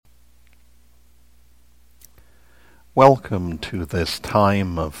Welcome to this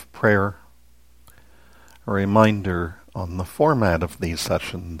time of prayer. A reminder on the format of these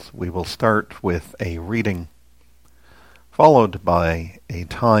sessions, we will start with a reading, followed by a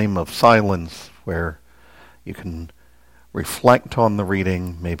time of silence where you can reflect on the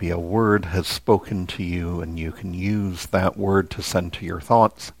reading. Maybe a word has spoken to you and you can use that word to center your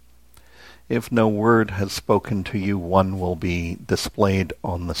thoughts. If no word has spoken to you, one will be displayed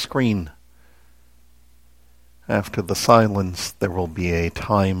on the screen. After the silence, there will be a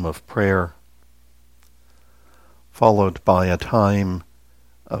time of prayer, followed by a time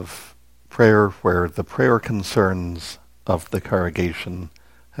of prayer where the prayer concerns of the congregation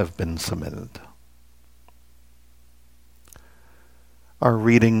have been submitted. Our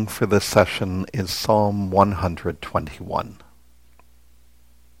reading for this session is Psalm 121.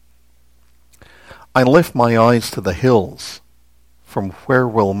 I lift my eyes to the hills. From where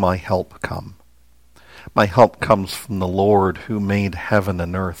will my help come? My help comes from the Lord who made heaven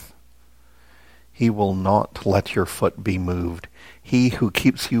and earth. He will not let your foot be moved. He who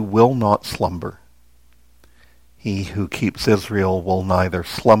keeps you will not slumber. He who keeps Israel will neither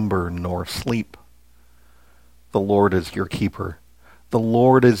slumber nor sleep. The Lord is your keeper. The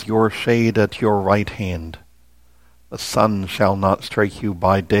Lord is your shade at your right hand. The sun shall not strike you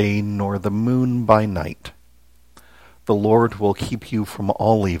by day, nor the moon by night. The Lord will keep you from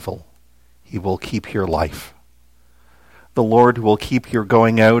all evil. He will keep your life. The Lord will keep your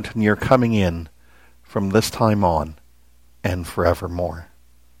going out and your coming in from this time on and forevermore.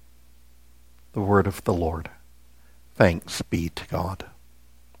 The word of the Lord. Thanks be to God.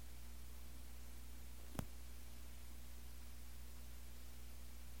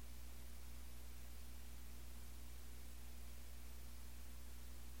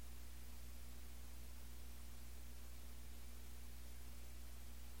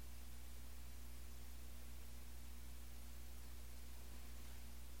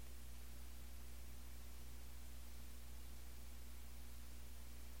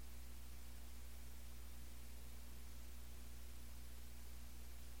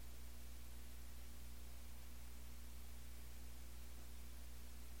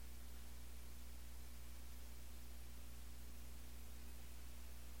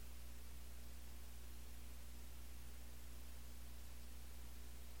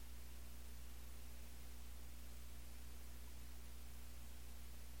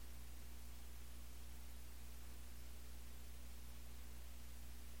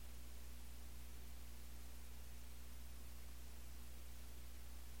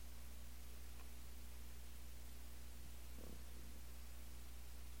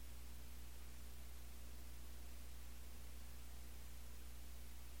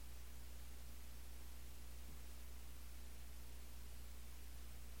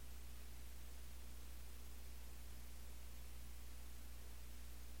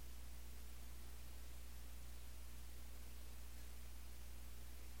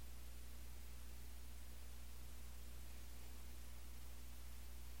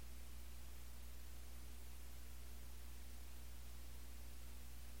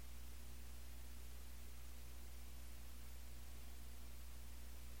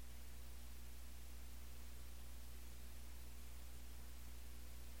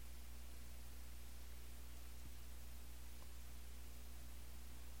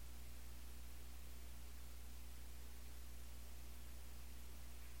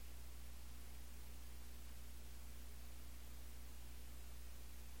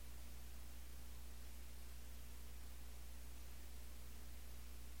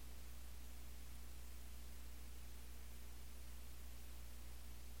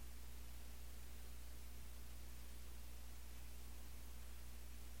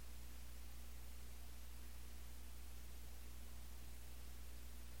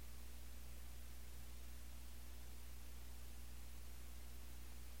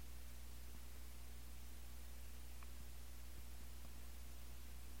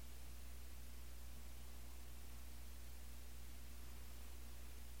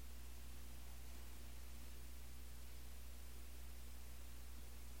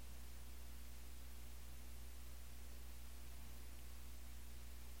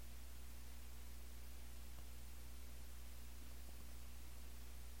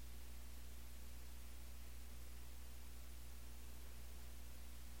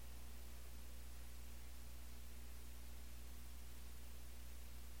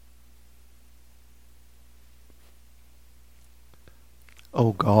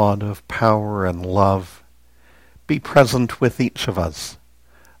 O God of power and love, be present with each of us,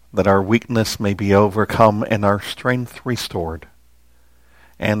 that our weakness may be overcome and our strength restored,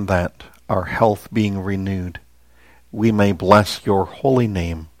 and that, our health being renewed, we may bless your holy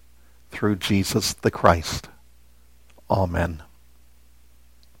name through Jesus the Christ. Amen.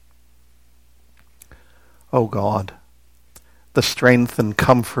 O God, the strength and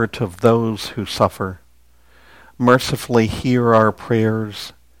comfort of those who suffer, mercifully hear our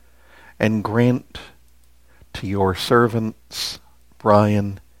prayers and grant to your servants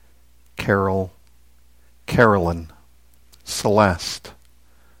Brian, Carol, Carolyn, Celeste,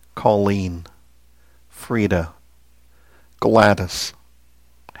 Colleen, Frida, Gladys,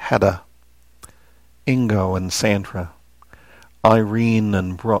 Hedda, Ingo and Sandra, Irene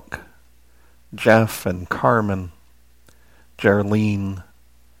and Brooke, Jeff and Carmen, Gerlene,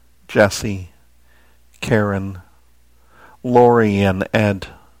 Jessie, Karen, Lori and Ed,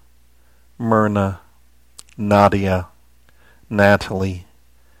 Myrna, Nadia, Natalie,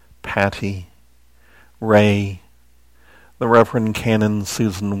 Patty, Ray, the Reverend Canon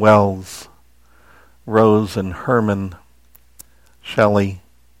Susan Wells, Rose and Herman, Shelley,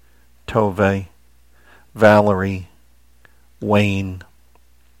 Tove, Valerie, Wayne,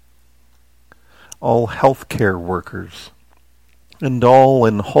 all healthcare workers, and all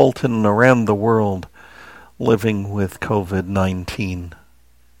in Halton and around the world living with COVID-19.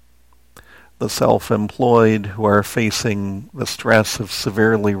 The self-employed who are facing the stress of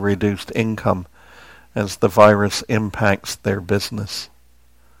severely reduced income as the virus impacts their business.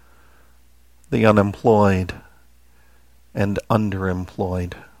 The unemployed and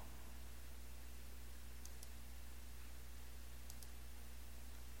underemployed.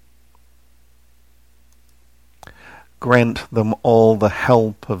 Grant them all the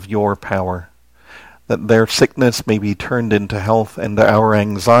help of your power, that their sickness may be turned into health and our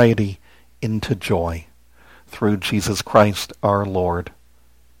anxiety into joy. Through Jesus Christ our Lord.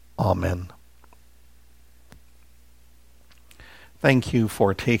 Amen. Thank you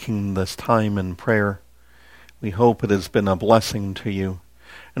for taking this time in prayer. We hope it has been a blessing to you,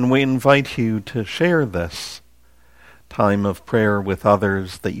 and we invite you to share this time of prayer with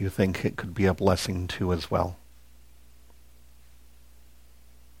others that you think it could be a blessing to as well.